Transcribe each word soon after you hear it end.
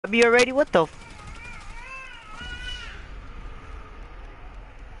Me already? What the f—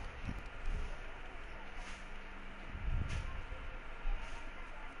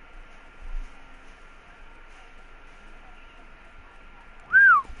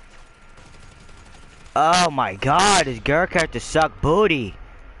 Oh my god, this girl character suck booty.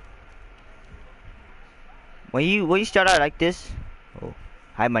 When you start out like this— oh,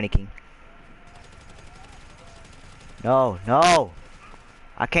 hi Money King. No, no.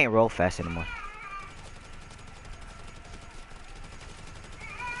 I can't roll fast anymore.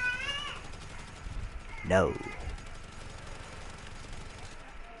 No.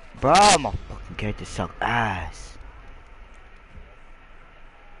 Bro, my fucking character suck ass.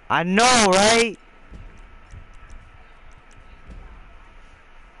 I know, right?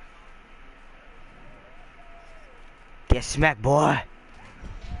 Get smacked, boy.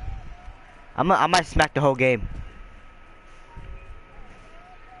 I might smack the whole game.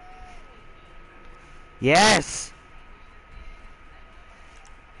 Yes.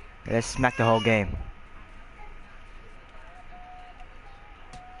 Let's smack the whole game.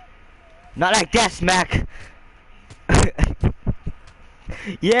 Not like that, smack.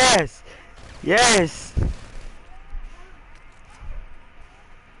 Yes. Yes.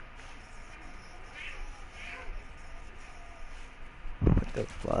 What the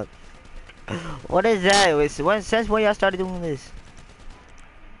fuck? What is that? Since when y'all started doing this?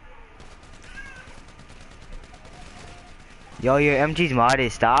 Yo, your MG's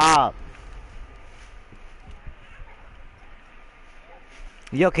modded. Stop.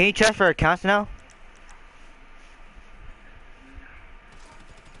 Yo, can you transfer accounts now?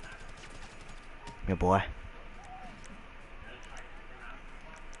 Yeah, boy.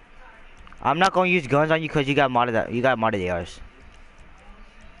 I'm not gonna use guns on you because you got modded. You got modded ARs.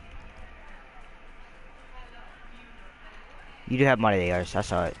 You do have modded ARs. I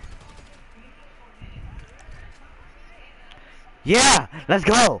saw it. Yeah, let's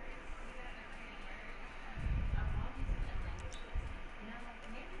go.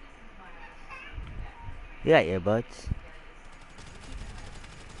 You got earbuds.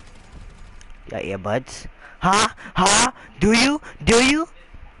 You got earbuds. Huh? Huh? Do you? Do you?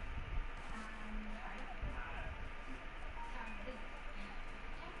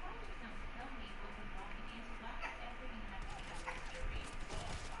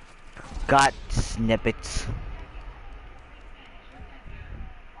 Got snippets.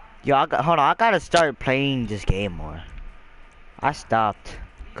 Yo, hold on. I gotta start playing this game more. I stopped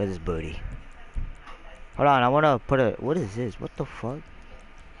because it's booty. Hold on. I wanna put a— what is this? What the fuck?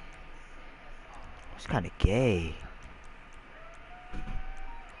 It's kind of gay.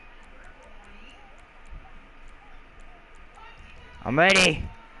 I'm ready.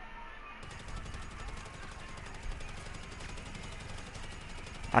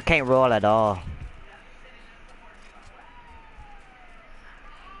 I can't roll at all.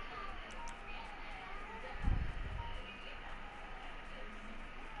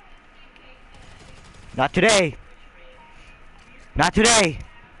 Not today. Not today.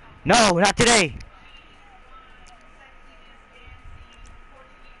 No, not today.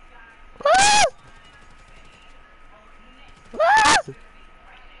 Ah! Ah!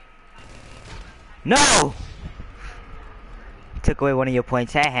 No. Took away one of your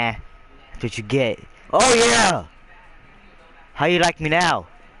points. Haha. That's what you get. Oh yeah. How you like me now?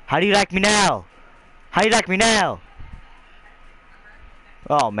 How do you like me now? How you like me now?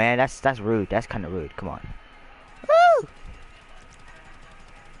 Oh man, that's rude. That's kind of rude. Come on. Woo!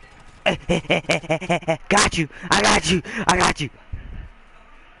 Got you. I got you. I got you.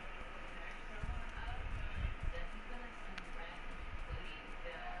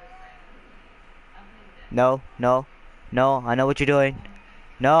 No, no, no. I know what you're doing.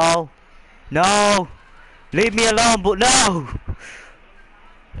 No, no. Leave me alone, but no.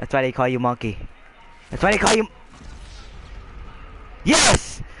 That's why they call you monkey. That's why they call you—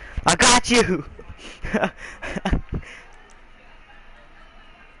 yes! I got you!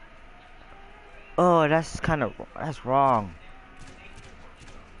 Oh, that's wrong.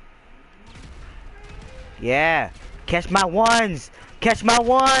 Yeah. Catch my ones! Catch my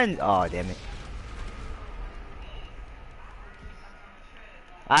ones! Oh, damn it.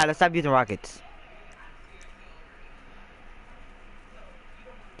 Alright, let's stop using rockets.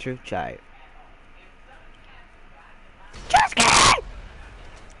 True child. Just kidding!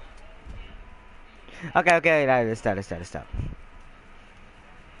 Okay, okay, let's stop.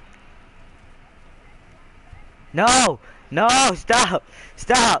 No! No! Stop!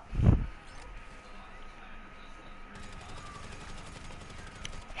 Stop!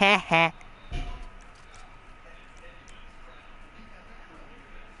 Heh heh.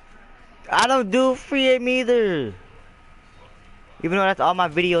 I don't do free aim either. Even though that's all my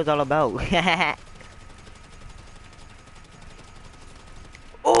videos all about.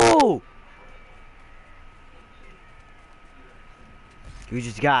 Oh! You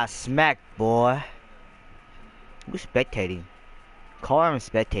just got smacked, boy. Who's spectating? Call him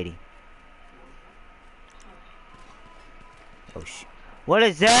spectating. Oh shit. What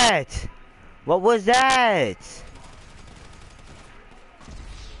is that? What was that?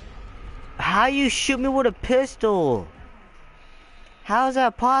 How you shoot me with a pistol? How is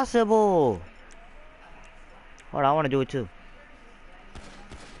that possible? Hold on, I want to do it too.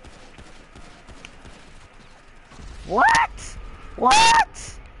 What?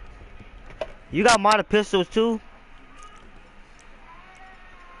 What? You got modded pistols too?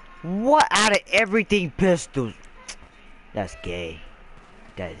 What out of everything pistols? That's gay.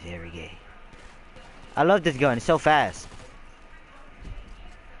 That is very gay. I love this gun, it's so fast.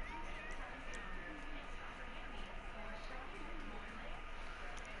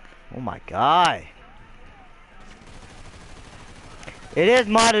 Oh my god. It is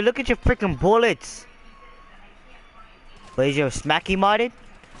modded, look at your freaking bullets. But is your smacky modded?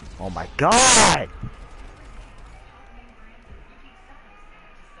 Oh my god.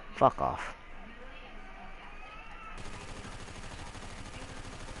 Fuck off.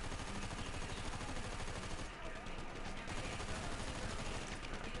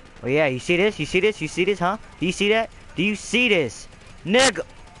 Oh yeah, you see this? You see this? You see this, huh? Do you see that? Do you see this? Nigga!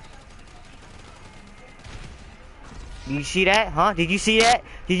 Do you see that, huh? Did you see that?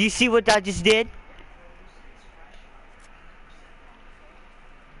 Did you see what I just did?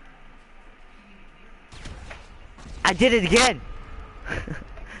 I did it again!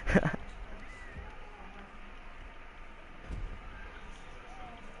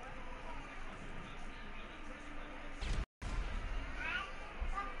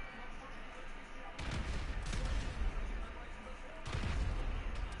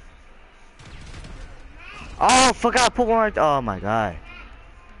 Oh, forgot to put one right. Oh my god.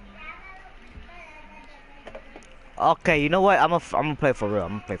 Okay, you know what? I'm gonna play for real. I'm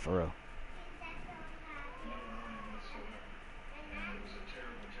gonna play for real.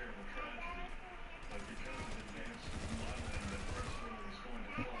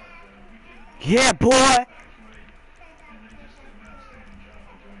 Yeah, boy.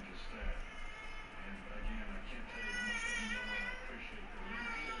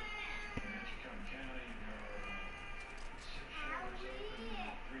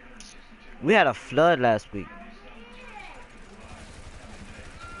 We had a flood last week.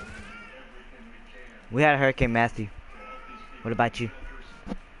 We had Hurricane Matthew. What about you?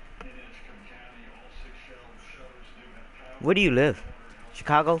 Where do you live?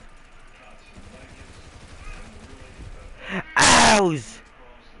 Chicago? Ows!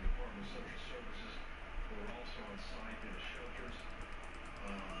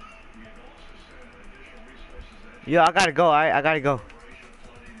 Yo, I gotta go, alright? I gotta go.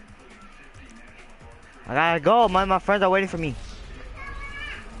 I gotta go, man. My friends are waiting for me.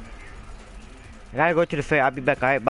 I gotta go to the fair. I'll be back, alright?